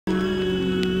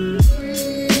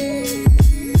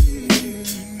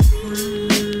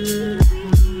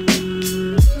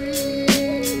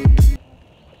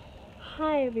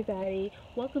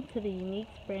Welcome to the Unique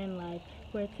Brand Life,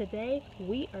 where today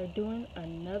we are doing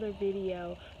another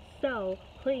video. So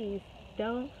please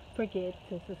don't forget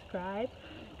to subscribe,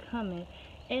 comment,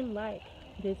 and like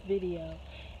this video.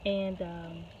 And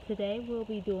today we'll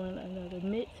be doing another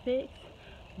Misfits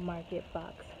market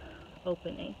box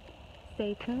opening.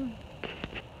 Stay tuned.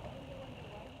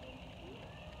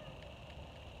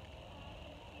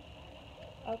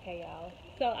 Okay, y'all.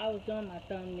 So I was doing my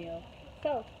thumbnail.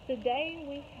 So today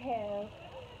we have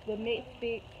the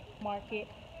Misfits market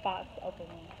box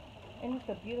opening, and it's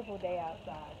a beautiful day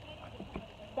outside.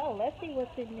 So let's see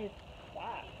what's in this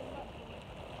box.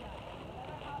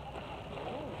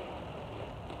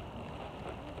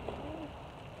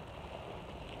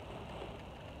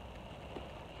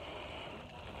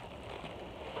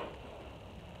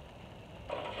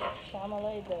 So I'm gonna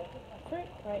lay the fruit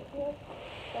right here,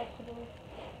 vegetables.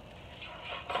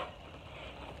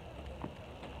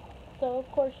 So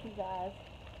of course, you guys,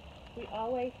 we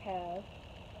always have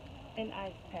an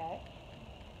ice pack.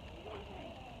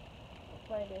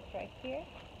 Lay this right here.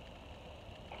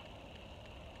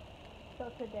 So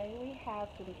today we have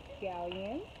some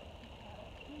scallions.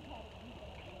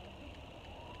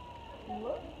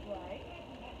 Looks like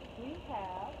we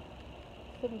have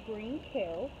some green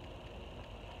kale.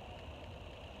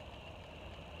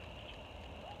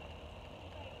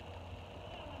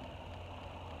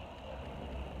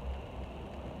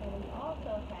 And we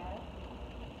also have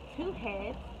 2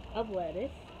 heads of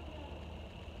lettuce.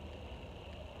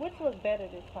 Which was better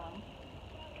this time?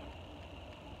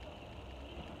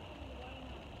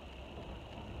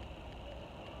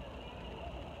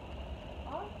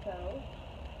 Also,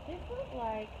 this looks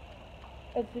like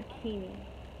a zucchini.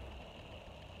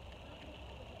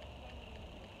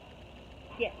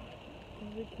 Yes,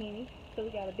 zucchini. So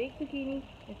we got a big zucchini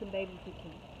and some baby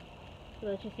zucchini. So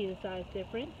let you see the size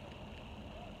difference.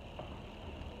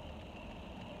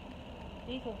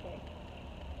 These are big.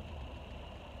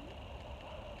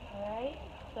 Alright,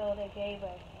 so they gave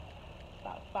us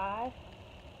about 5.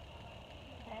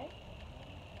 Okay.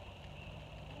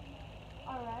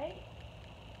 Alright,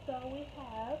 so we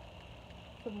have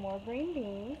some more green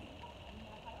beans.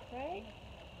 Right?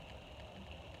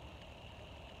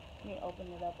 Let me open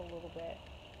it up a little bit.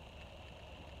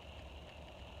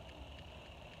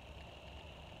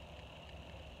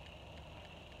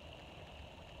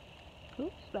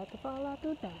 Oops, about to fall out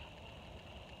through that.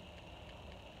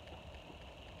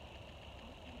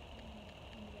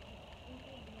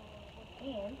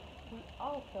 And we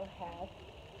also have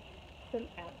some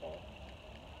apples.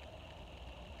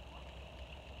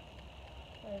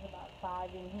 There's about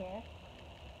 5 in here.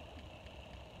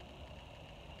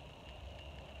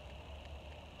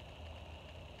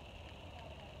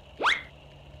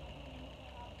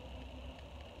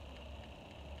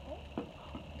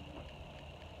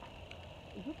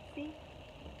 Oopsie.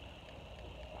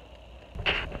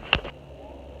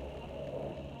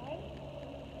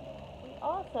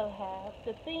 Also have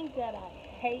the things that I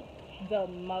hate the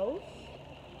most: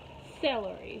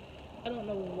 celery. I don't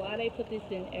know why they put this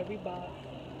in every box,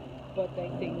 but they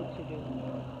seem to do.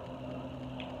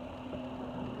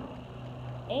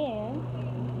 And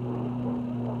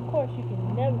of course, you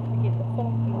can never forget the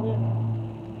funky lemon.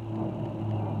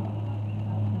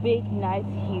 Big, nice,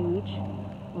 huge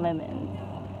lemons.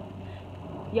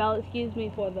 Y'all excuse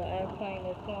me for the airplane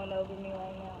that's going over me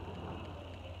right now.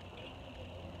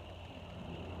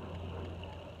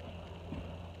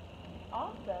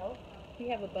 Also, we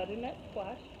have a butternut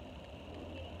squash.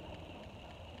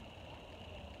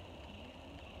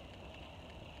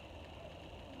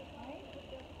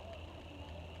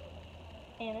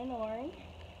 And an orange.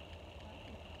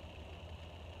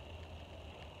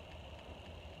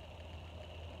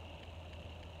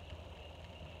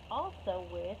 Also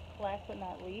with, last but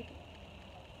not least,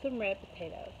 some red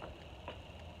potatoes.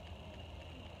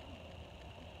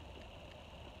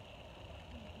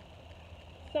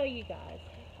 So you guys,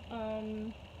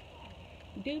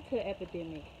 due to the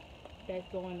epidemic that's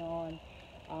going on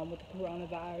with the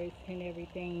coronavirus and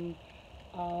everything,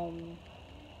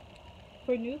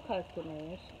 for new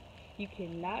customers, you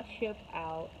cannot ship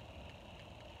out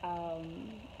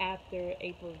after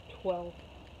April 12th,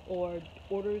 or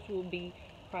orders will be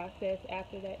processed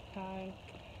after that time.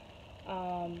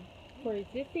 For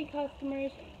existing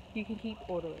customers, you can keep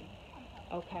ordering.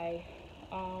 Okay,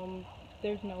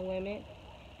 there's no limit.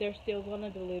 They're still going to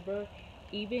deliver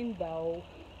even though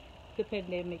the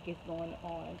pandemic is going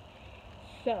on.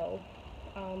 So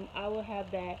I will have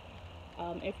that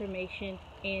information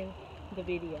in the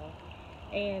video.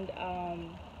 And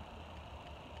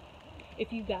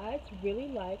if you guys really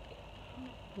liked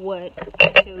what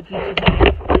I showed you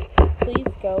today, please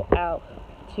go out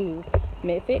to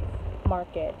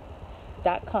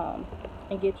misfitsmarket.com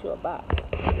and get you a box.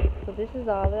 So this is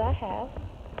all that I have.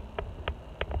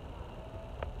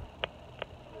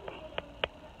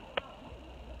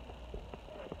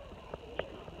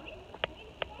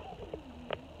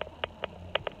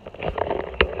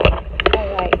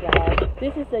 Alright y'all,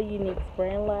 this is a Unique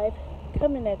Brand Life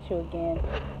coming at you again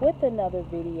with another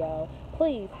video.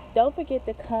 Please don't forget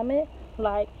to comment,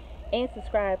 like, and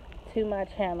subscribe to my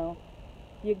channel.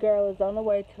 Your girl is on the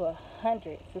way to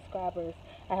 100 subscribers.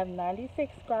 I have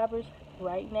 96 subscribers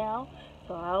right now,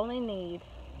 so I only need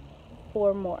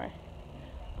 4 more.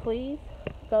 Please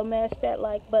go mash that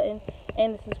like button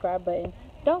and the subscribe button.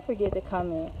 Don't forget to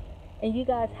comment. And you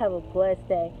guys have a blessed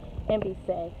day and be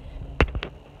safe.